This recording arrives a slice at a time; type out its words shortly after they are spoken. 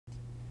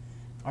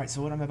All right,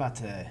 so what I'm about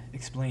to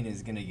explain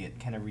is going to get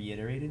kind of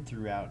reiterated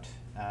throughout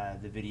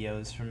the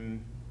videos from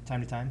time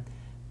to time,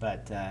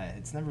 but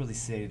it's never really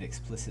stated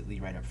explicitly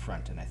right up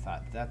front, and I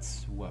thought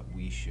that's what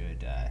we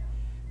should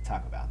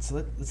talk about.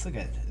 So let's look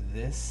at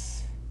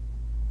this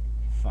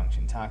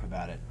function, talk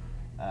about it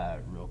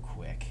real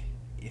quick.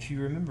 If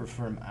you remember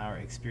from our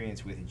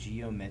experience with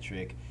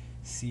geometric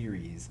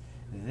series,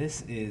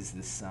 this is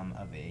the sum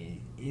of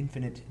a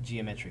infinite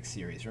geometric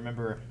series.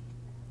 Remember,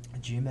 a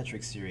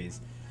geometric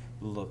series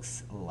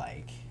looks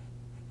like,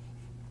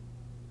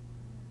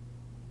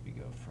 we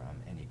go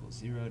from n equals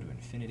 0 to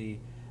infinity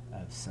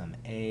of some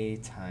a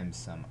times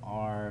some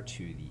r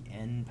to the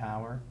n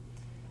power.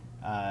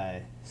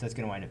 So that's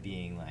going to wind up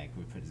being like,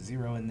 we put a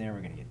 0 in there,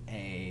 we're going to get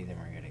a, then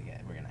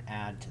we're going to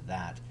add to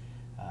that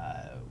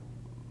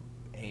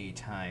a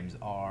times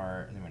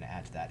r, and then we're going to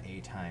add to that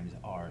a times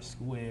r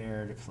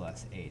squared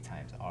plus a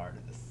times r to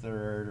the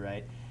third,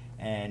 right?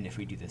 And if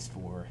we do this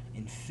for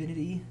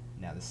infinity,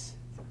 now this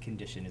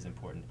condition is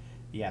important.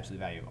 The absolute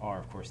value of r,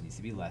 of course, needs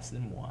to be less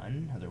than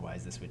 1.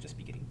 Otherwise, this would just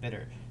be getting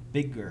bigger.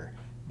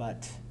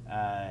 But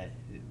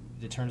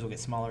the terms will get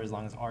smaller as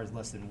long as r is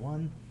less than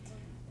 1.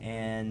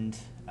 And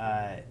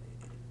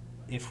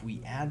if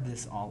we add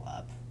this all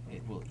up,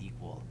 it will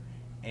equal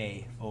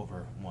a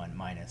over 1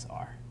 minus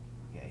r.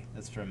 Okay,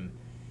 that's from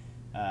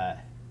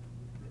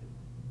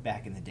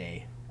back in the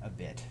day a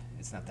bit.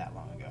 It's not that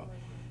long ago.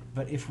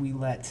 But if we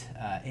let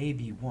a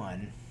be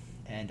 1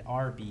 and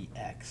r be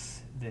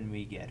x, then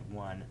we get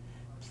 1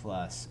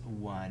 plus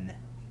 1x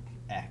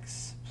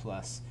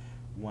plus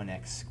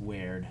 1x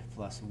squared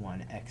plus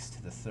 1x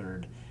to the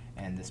third,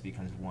 and this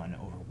becomes 1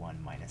 over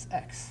 1 minus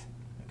x.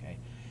 Okay,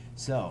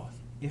 so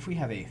if we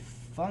have a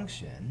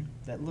function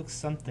that looks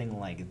something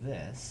like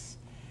this,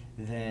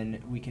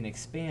 then we can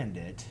expand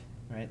it,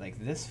 right? Like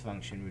this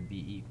function would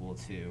be equal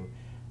to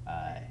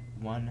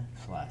 1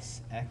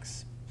 plus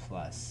x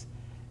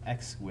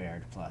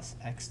squared plus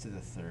x to the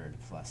third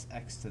plus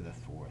x to the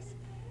fourth,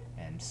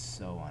 and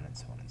so on and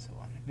so on and so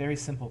on. Very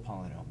simple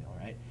polynomial,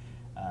 right?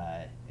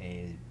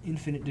 A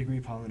infinite degree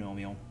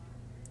polynomial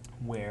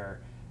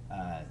where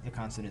the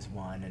constant is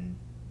 1 and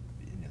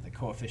the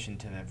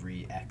coefficient of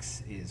every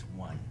x is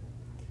 1.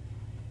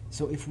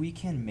 So if we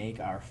can make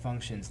our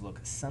functions look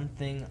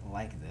something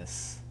like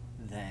this,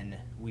 then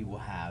we will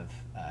have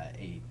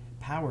a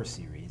power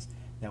series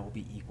that will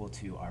be equal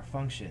to our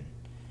function.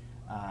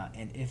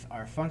 And if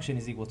our function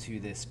is equal to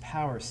this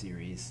power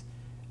series,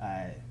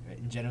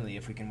 generally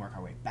if we can work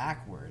our way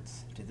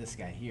backwards to this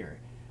guy here,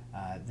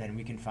 then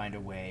we can find a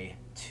way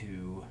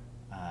to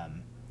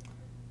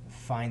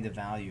find the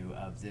value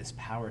of this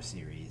power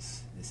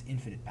series, this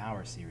infinite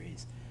power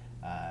series,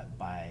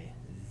 by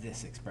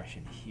this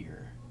expression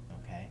here,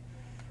 okay?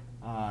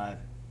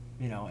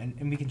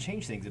 And we can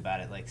change things about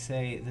it. Like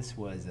say this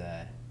was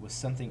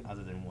something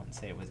other than 1.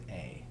 Say it was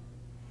a.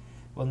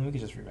 Well, then we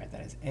could just rewrite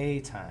that as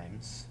a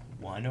times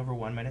 1 over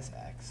 1 minus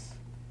x.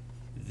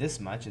 This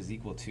much is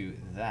equal to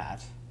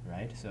that,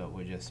 right? So it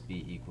would just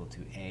be equal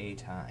to a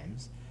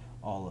times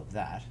all of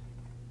that,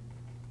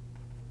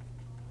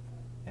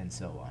 and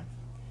so on.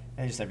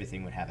 And just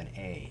everything would have an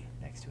a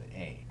next to it,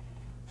 a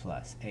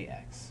plus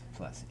ax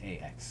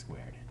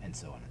squared, and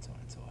so on and so on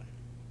and so on.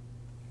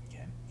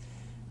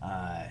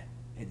 Okay.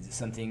 It's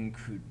something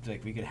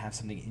like we could have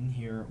something in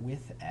here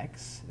with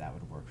x, that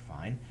would work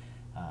fine.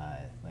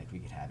 Like we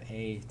could have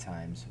a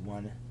times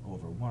 1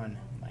 over 1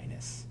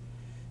 minus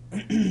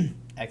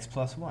x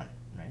plus 1,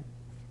 right?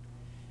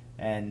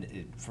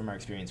 And from our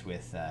experience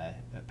with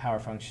power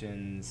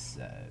functions,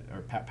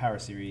 or power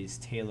series,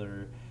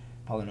 Taylor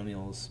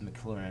polynomials,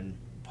 Maclaurin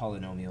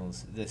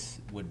polynomials, this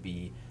would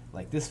be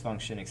like this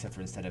function, except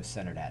for instead of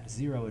centered at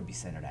 0, it would be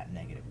centered at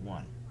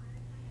 -1.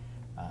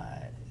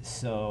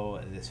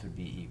 So this would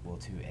be equal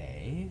to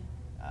a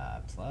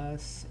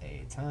plus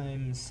a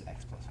times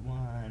x plus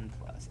 1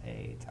 plus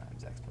a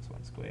times x plus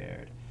 1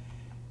 squared,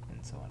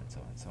 and so on and so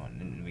on and so on.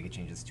 And we could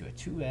change this to a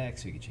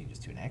 2x, we could change this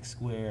to an x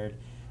squared.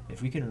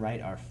 If we can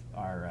write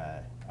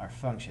our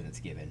function that's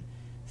given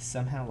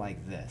somehow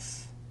like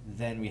this,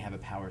 then we have a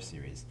power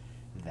series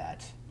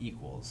that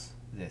equals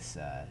this,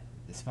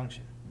 this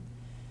function.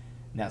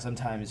 Now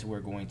sometimes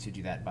we're going to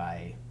do that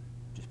by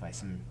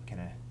some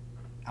kind of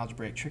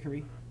algebraic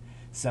trickery.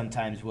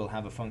 Sometimes we'll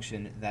have a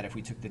function that if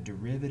we took the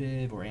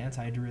derivative or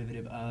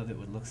antiderivative of, it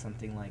would look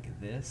something like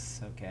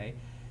this, okay?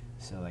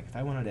 So like if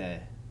I wanted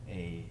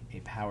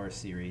a power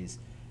series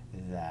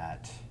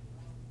that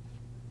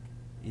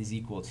is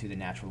equal to the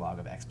natural log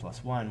of x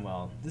plus 1,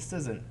 well, this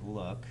doesn't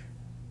look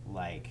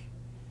like,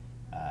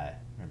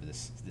 remember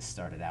this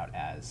started out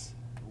as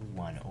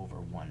 1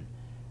 over 1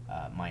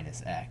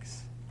 minus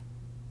x.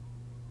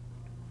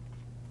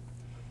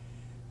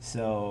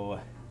 So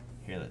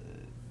here,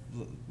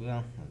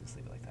 well, I'll just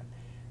leave it like that.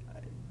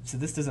 So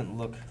this doesn't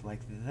look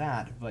like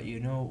that, but you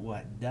know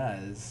what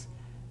does?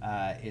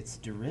 Its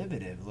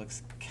derivative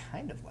looks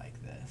kind of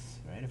like this,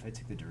 right? If I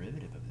took the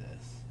derivative of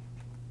this,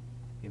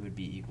 it would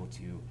be equal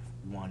to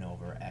 1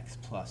 over x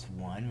plus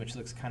 1, which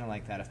looks kind of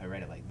like that if I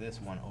write it like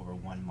this, 1 over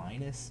 1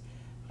 minus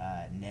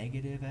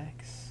negative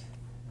x.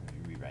 Let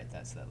me rewrite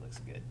that so that looks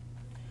good.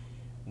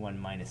 1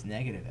 minus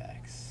negative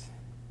x.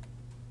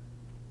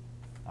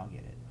 I'll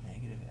get it.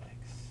 Negative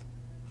x.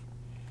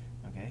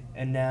 Okay,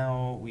 and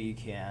now we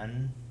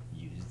can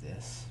use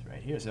this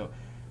right here. So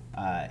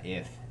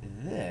if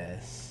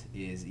this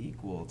is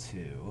equal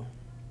to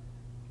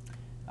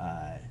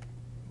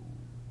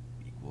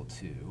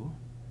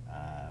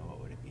what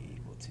would it be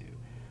equal to?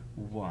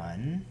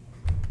 1.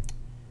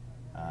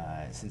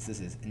 Since this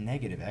is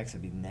negative x,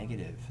 that'd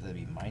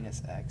be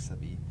minus x,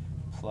 that'd be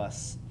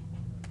plus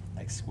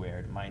x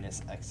squared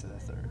minus x to the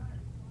third,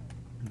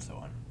 and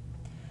so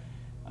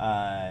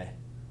on.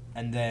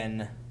 And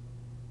then,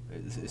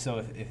 so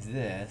if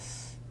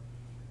this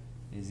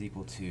is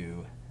equal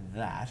to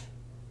that,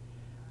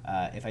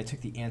 if I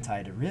took the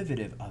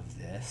antiderivative of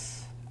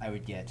this, I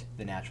would get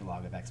the natural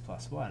log of x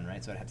plus 1,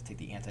 right? So I'd have to take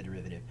the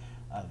antiderivative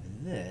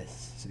of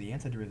this. So the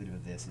antiderivative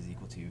of this is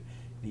equal to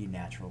the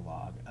natural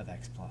log of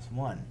x plus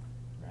 1,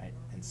 right?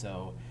 And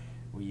so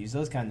we use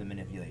those kinds of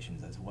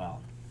manipulations as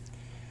well.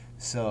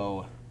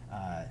 So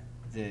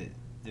the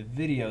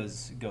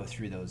videos go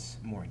through those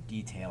more in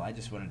detail. I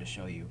just wanted to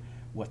show you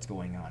what's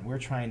going on. We're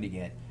trying to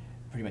get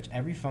pretty much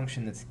every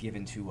function that's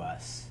given to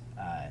us,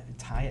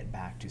 tie it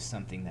back to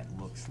something that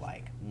looks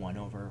like 1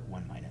 over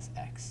 1 minus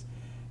x,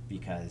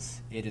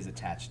 because it is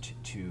attached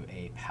to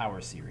a power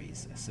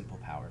series, a simple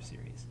power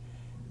series.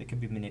 It can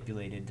be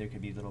manipulated. There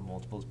could be little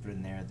multiples put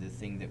in there. The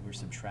thing that we're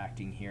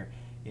subtracting here,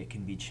 it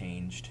can be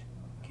changed,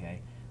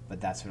 okay?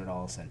 But that's what it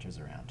all centers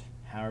around.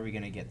 How are we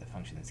going to get the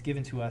function that's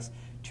given to us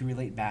to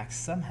relate back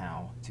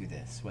somehow to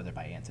this, whether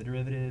by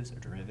antiderivatives or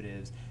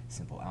derivatives,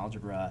 simple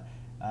algebra,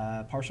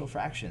 partial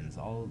fractions,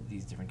 all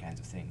these different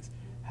kinds of things.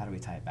 How do we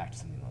tie it back to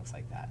something that looks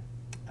like that?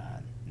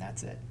 And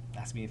that's it.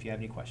 Ask me if you have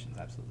any questions,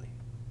 absolutely.